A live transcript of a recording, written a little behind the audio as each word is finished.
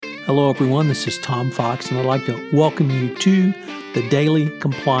Hello, everyone. This is Tom Fox, and I'd like to welcome you to the Daily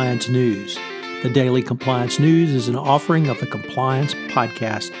Compliance News. The Daily Compliance News is an offering of the Compliance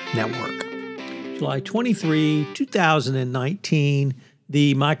Podcast Network. July 23, 2019,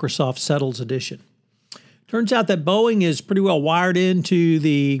 the Microsoft Settles edition. Turns out that Boeing is pretty well wired into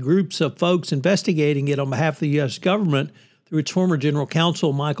the groups of folks investigating it on behalf of the U.S. government through its former general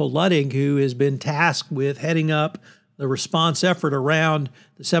counsel, Michael Luttig, who has been tasked with heading up the response effort around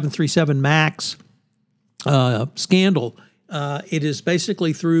the 737 MAX scandal. It is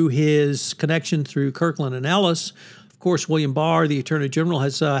basically through his connection through Kirkland and Ellis. Of course, William Barr, the Attorney General,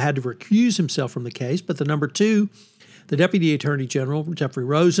 has had to recuse himself from the case. But the number two, the Deputy Attorney General, Jeffrey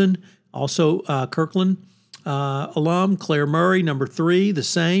Rosen, also Kirkland alum, Claire Murray. Number three, the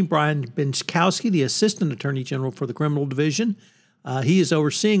same, Brian Benczkowski, the Assistant Attorney General for the Criminal Division. He is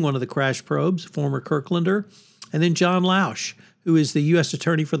overseeing one of the crash probes, former Kirklander. And then John Lausch, who is the U.S.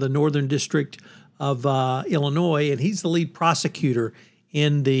 Attorney for the Northern District of Illinois, and he's the lead prosecutor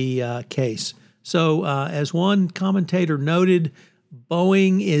in the case. So as one commentator noted,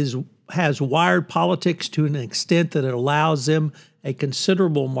 Boeing has wired politics to an extent that it allows them a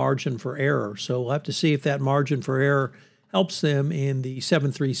considerable margin for error. So we'll have to see if that margin for error helps them in the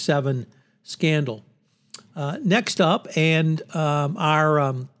 737 scandal. Next up, and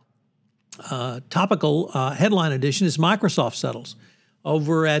our topical headline edition is Microsoft Settles.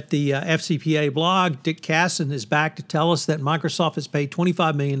 Over at the FCPA blog, Dick Casson is back to tell us that Microsoft has paid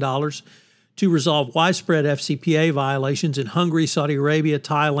 $25 million to resolve widespread FCPA violations in Hungary, Saudi Arabia,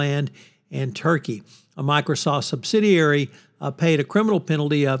 Thailand, and Turkey. A Microsoft subsidiary paid a criminal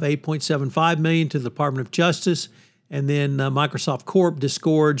penalty of $8.75 million to the Department of Justice, and then Microsoft Corp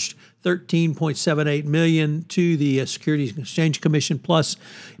disgorged $13.78 million to the Securities and Exchange Commission, plus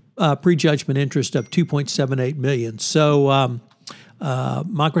prejudgment interest of $2.78 million. So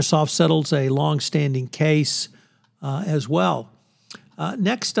Microsoft settles a long-standing case as well.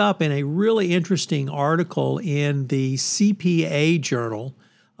 Next up, in a really interesting article in the CPA Journal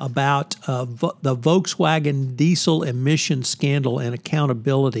about the Volkswagen diesel emission scandal and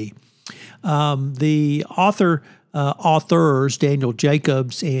accountability. The authors, Daniel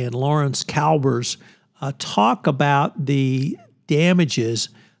Jacobs and Lawrence Kalbers, talk about the damages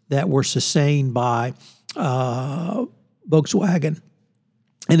that were sustained by Volkswagen.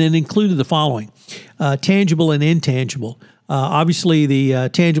 And it included the following: tangible and intangible. Obviously, the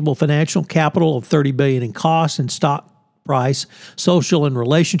tangible financial capital of $30 billion in costs and stock price, social and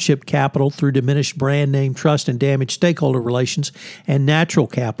relationship capital through diminished brand name trust and damaged stakeholder relations, and natural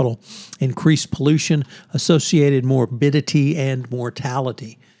capital, increased pollution, associated morbidity, and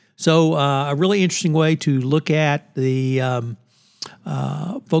mortality. So a really interesting way to look at the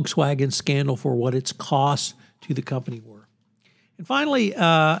Volkswagen scandal for what its costs to the company were. And finally,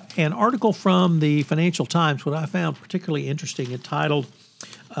 an article from the Financial Times, what I found particularly interesting, entitled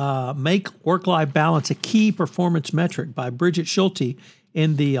Make Work-Life Balance a Key Performance Metric by Bridget Schulte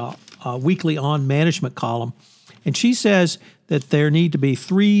in the weekly On Management column. And she says that there need to be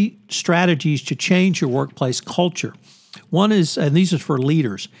three strategies to change your workplace culture. One is, and these are for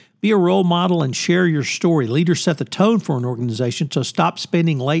leaders, be a role model and share your story. Leaders set the tone for an organization, so stop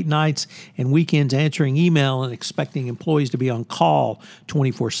spending late nights and weekends answering email and expecting employees to be on call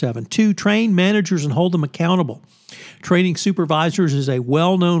 24/7. Two, train managers and hold them accountable. Training supervisors is a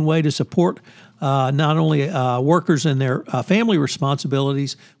well-known way to support not only workers and their family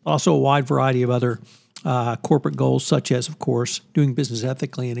responsibilities, but also a wide variety of other corporate goals, such as, of course, doing business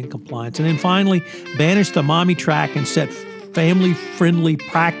ethically and in compliance. And then finally, banish the mommy track and set family-friendly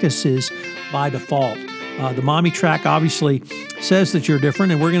practices by default. The mommy track obviously says that you're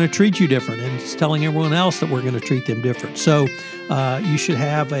different and we're going to treat you different, and it's telling everyone else that we're going to treat them different. So you should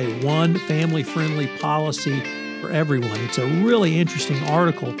have a one family-friendly policy for everyone. It's a really interesting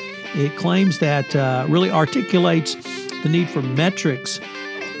article. It claims that really articulates the need for metrics,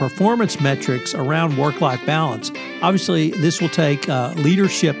 performance metrics around work-life balance. Obviously, this will take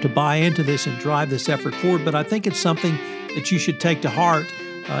leadership to buy into this and drive this effort forward, but I think it's something that you should take to heart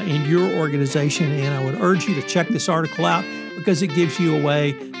in your organization, and I would urge you to check this article out because it gives you a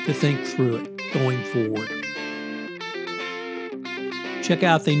way to think through it going forward. Check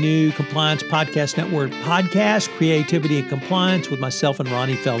out the new Compliance Podcast Network podcast, Creativity and Compliance, with myself and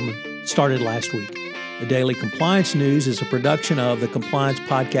Ronnie Feldman. Started last week. The Daily Compliance News is a production of the Compliance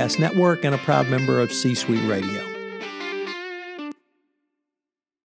Podcast Network and a proud member of C-Suite Radio.